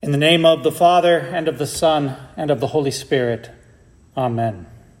In the name of the Father, and of the Son, and of the Holy Spirit. Amen.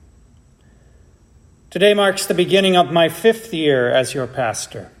 Today marks the beginning of my 5th year as your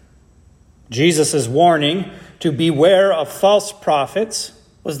pastor. Jesus' warning to beware of false prophets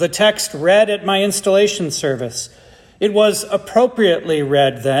was the text read at my installation service. It was appropriately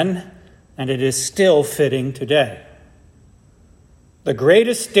read then, and it is still fitting today. The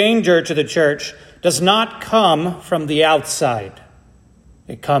greatest danger to the church does not come from the outside.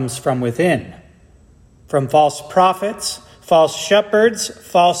 It comes from within, from false prophets, false shepherds,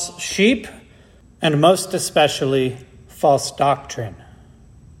 false sheep, and most especially, false doctrine.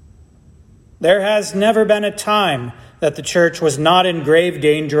 There has never been a time that the church was not in grave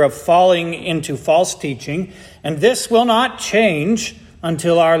danger of falling into false teaching, and this will not change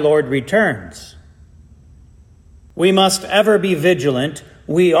until our Lord returns. We must ever be vigilant.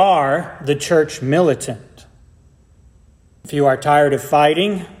 We are the church militant. If you are tired of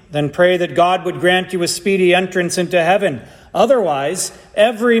fighting, then pray that God would grant you a speedy entrance into heaven. Otherwise,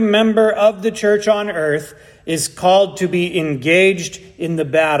 every member of the church on earth is called to be engaged in the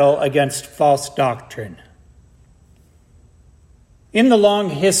battle against false doctrine. In the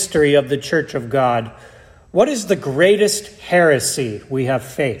long history of the Church of God, what is the greatest heresy we have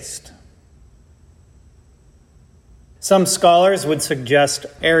faced? Some scholars would suggest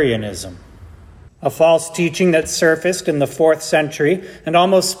Arianism, a false teaching that surfaced in the 4th century and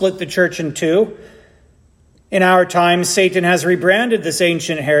almost split the church in two. In our time, Satan has rebranded this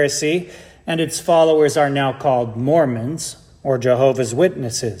ancient heresy, and its followers are now called Mormons or Jehovah's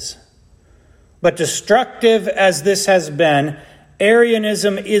Witnesses. But destructive as this has been,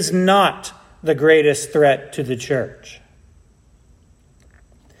 Arianism is not the greatest threat to the church.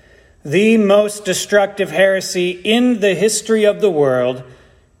 The most destructive heresy in the history of the world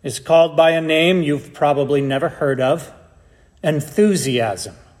is called by a name you've probably never heard of: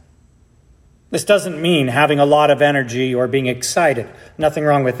 enthusiasm. This doesn't mean having a lot of energy or being excited. Nothing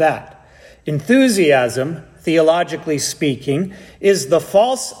wrong with that. Enthusiasm, theologically speaking, is the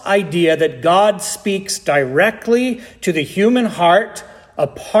false idea that God speaks directly to the human heart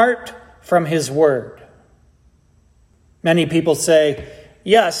apart from his word. Many people say,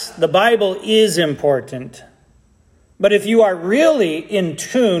 yes, the Bible is important, but if you are really in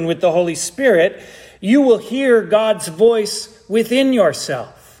tune with the Holy Spirit, you will hear God's voice within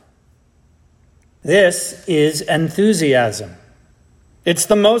yourself. This is enthusiasm. It's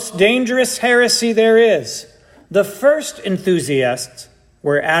the most dangerous heresy there is. The first enthusiasts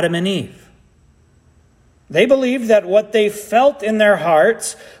were Adam and Eve. They believed that what they felt in their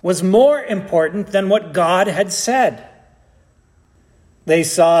hearts was more important than what God had said. They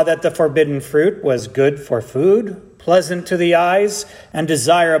saw that the forbidden fruit was good for food, pleasant to the eyes, and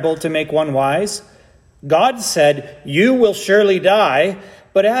desirable to make one wise. God said, "You will surely die,"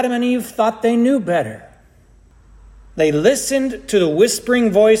 but Adam and Eve thought they knew better. They listened to the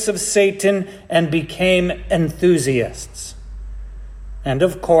whispering voice of Satan and became enthusiasts. And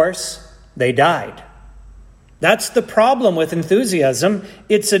of course, they died. That's the problem with enthusiasm.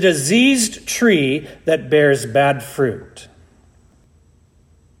 It's a diseased tree that bears bad fruit.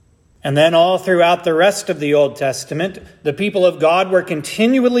 And then all throughout the rest of the Old Testament, the people of God were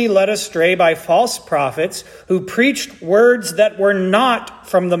continually led astray by false prophets who preached words that were not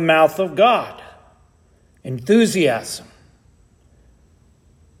from the mouth of God. Enthusiasm.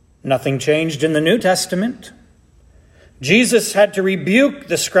 Nothing changed in the New Testament. Jesus had to rebuke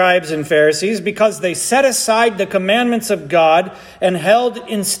the scribes and Pharisees because they set aside the commandments of God and held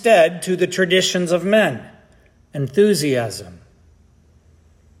instead to the traditions of men. Enthusiasm.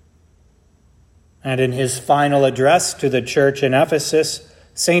 And in his final address to the church in Ephesus,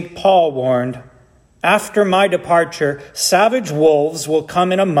 St. Paul warned, "After my departure, savage wolves will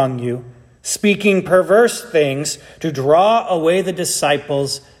come in among you, speaking perverse things to draw away the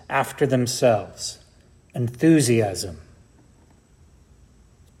disciples after themselves." Enthusiasm.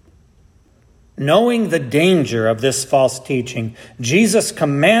 Knowing the danger of this false teaching, Jesus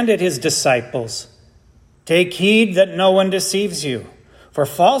commanded his disciples, "Take heed that no one deceives you. For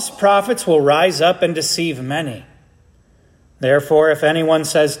false prophets will rise up and deceive many. Therefore, if anyone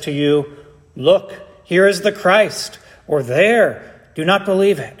says to you, 'Look, here is the Christ,' or 'There,' do not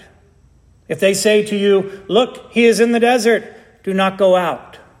believe it. If they say to you, 'Look, he is in the desert,' do not go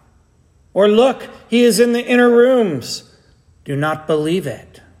out. Or 'Look, he is in the inner rooms,' do not believe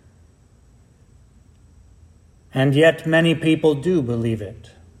it." And yet many people do believe it.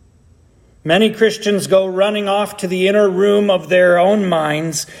 Many Christians go running off to the inner room of their own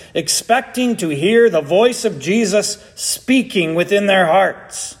minds, expecting to hear the voice of Jesus speaking within their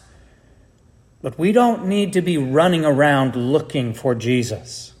hearts. But we don't need to be running around looking for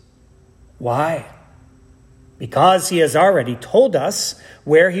Jesus. Why? Because he has already told us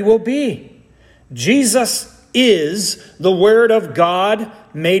where he will be. Jesus is the Word of God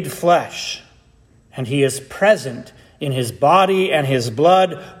made flesh, and he is present in his body and his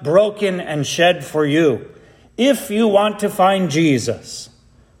blood, broken and shed for you. If you want to find Jesus,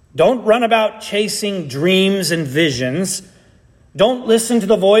 don't run about chasing dreams and visions. Don't listen to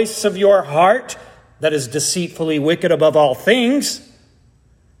the voice of your heart that is deceitfully wicked above all things.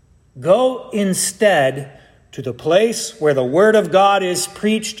 Go instead to the place where the Word of God is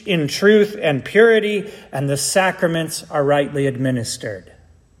preached in truth and purity, and the sacraments are rightly administered.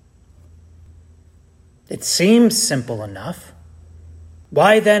 It seems simple enough.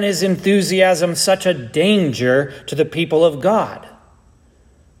 Why then is enthusiasm such a danger to the people of God?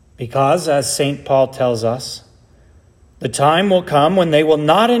 Because, as St. Paul tells us, the time will come when they will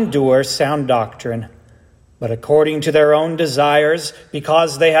not endure sound doctrine, but according to their own desires,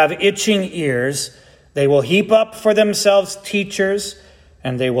 because they have itching ears, they will heap up for themselves teachers,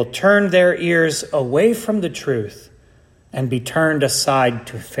 and they will turn their ears away from the truth and be turned aside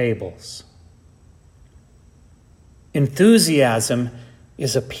to fables. Enthusiasm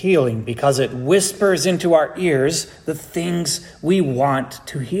is appealing because it whispers into our ears the things we want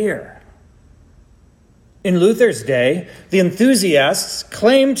to hear. In Luther's day, the enthusiasts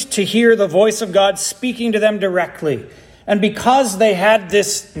claimed to hear the voice of God speaking to them directly. And because they had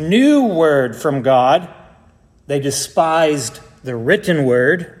this new word from God, they despised the written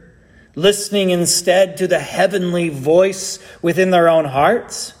word, listening instead to the heavenly voice within their own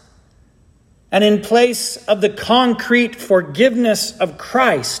hearts. And in place of the concrete forgiveness of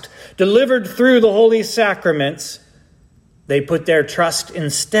Christ delivered through the holy sacraments, they put their trust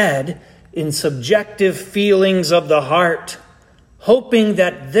instead in subjective feelings of the heart, hoping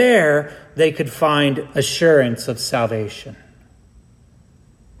that there they could find assurance of salvation.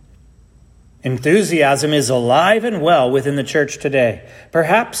 Enthusiasm is alive and well within the church today,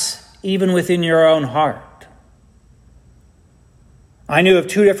 perhaps even within your own heart. I knew of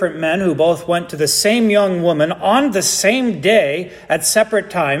two different men who both went to the same young woman on the same day at separate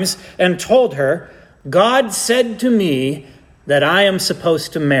times and told her, "God said to me that I am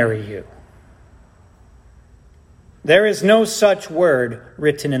supposed to marry you." There is no such word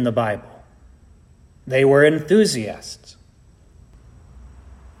written in the Bible. They were enthusiasts.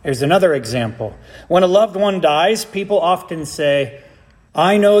 Here's another example. When a loved one dies, people often say,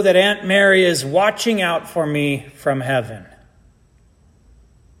 "I know that Aunt Mary is watching out for me from heaven."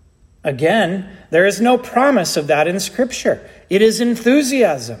 Again, there is no promise of that in Scripture. It is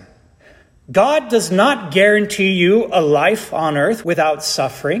enthusiasm. God does not guarantee you a life on earth without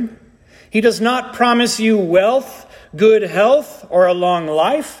suffering. He does not promise you wealth, good health, or a long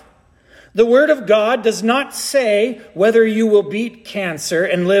life. The Word of God does not say whether you will beat cancer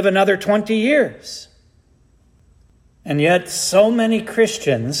and live another 20 years. And yet, so many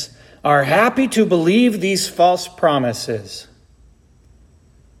Christians are happy to believe these false promises.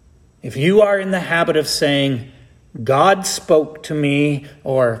 If you are in the habit of saying, "God spoke to me,"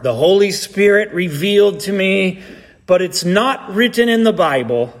 or "the Holy Spirit revealed to me," but it's not written in the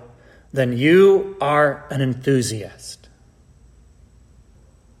Bible, then you are an enthusiast.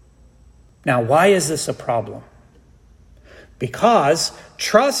 Now, why is this a problem? Because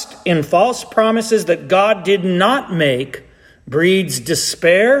trust in false promises that God did not make breeds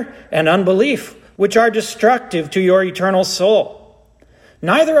despair and unbelief, which are destructive to your eternal soul.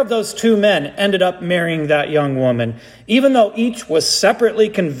 Neither of those two men ended up marrying that young woman, even though each was separately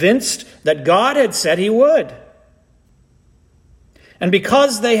convinced that God had said he would. And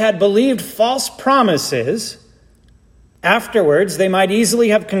because they had believed false promises, afterwards they might easily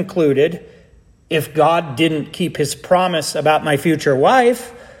have concluded, if God didn't keep his promise about my future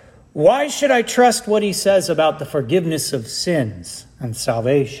wife, why should I trust what he says about the forgiveness of sins and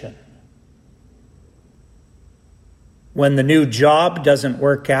salvation? When the new job doesn't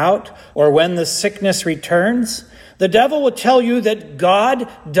work out, or when the sickness returns, the devil will tell you that God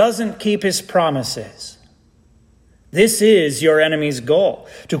doesn't keep his promises. This is your enemy's goal,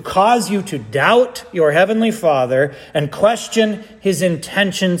 to cause you to doubt your heavenly Father and question his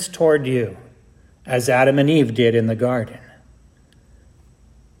intentions toward you, as Adam and Eve did in the garden.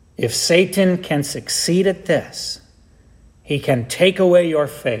 If Satan can succeed at this, he can take away your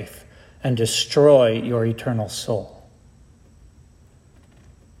faith and destroy your eternal soul.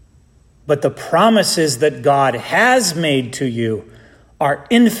 But the promises that God has made to you are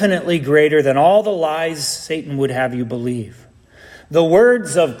infinitely greater than all the lies Satan would have you believe. The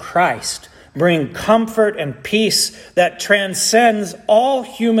words of Christ bring comfort and peace that transcends all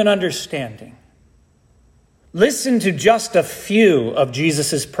human understanding. Listen to just a few of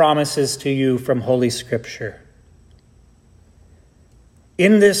Jesus' promises to you from Holy Scripture.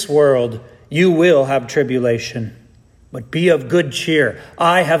 In this world, you will have tribulation, but be of good cheer.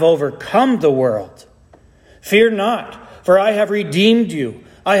 I have overcome the world. Fear not, for I have redeemed you.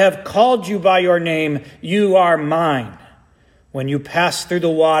 I have called you by your name. You are mine. When you pass through the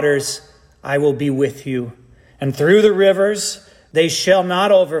waters, I will be with you. And through the rivers, they shall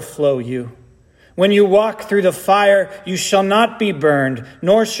not overflow you. When you walk through the fire, you shall not be burned,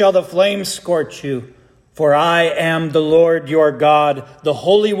 nor shall the flames scorch you. For I am the Lord your God, the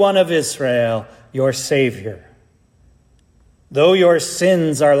Holy One of Israel, your Savior. Though your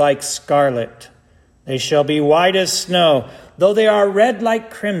sins are like scarlet, they shall be white as snow. Though they are red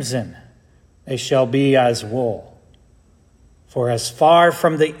like crimson, they shall be as wool. For as far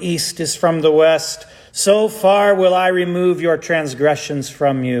from the east is from the west, so far will I remove your transgressions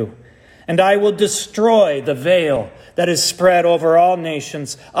from you. And I will destroy the veil that is spread over all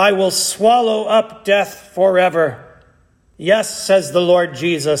nations. I will swallow up death forever. Yes, says the Lord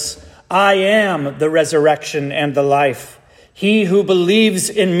Jesus, I am the resurrection and the life. He who believes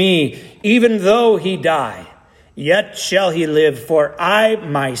in me, even though he die, yet shall he live, for I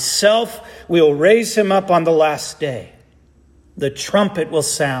myself will raise him up on the last day. The trumpet will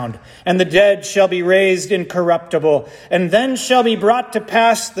sound, and the dead shall be raised incorruptible, and then shall be brought to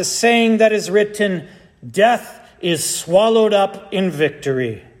pass the saying that is written, Death is swallowed up in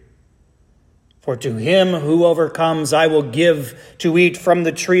victory. For to him who overcomes I will give to eat from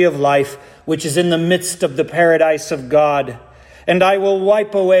the tree of life, which is in the midst of the paradise of God, and I will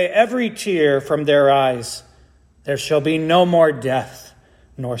wipe away every tear from their eyes. There shall be no more death,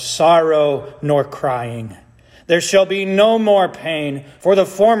 nor sorrow, nor crying. There shall be no more pain, for the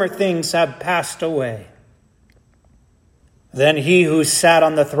former things have passed away. Then he who sat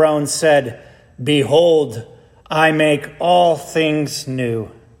on the throne said, Behold, I make all things new.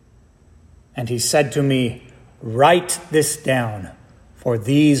 And he said to me, Write this down, for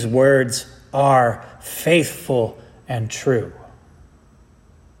these words are faithful and true.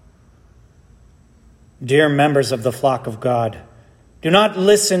 Dear members of the flock of God, do not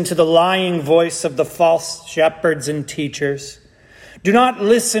listen to the lying voice of the false shepherds and teachers. Do not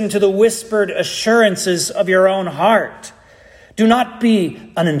listen to the whispered assurances of your own heart. Do not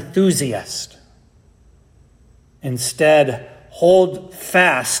be an enthusiast. Instead, hold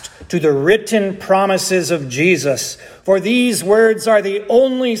fast to the written promises of Jesus, for these words are the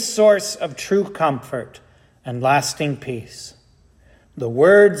only source of true comfort and lasting peace. The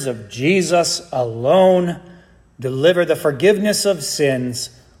words of Jesus alone deliver the forgiveness of sins,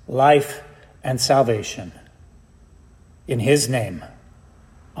 life, and salvation. In his name,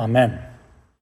 amen.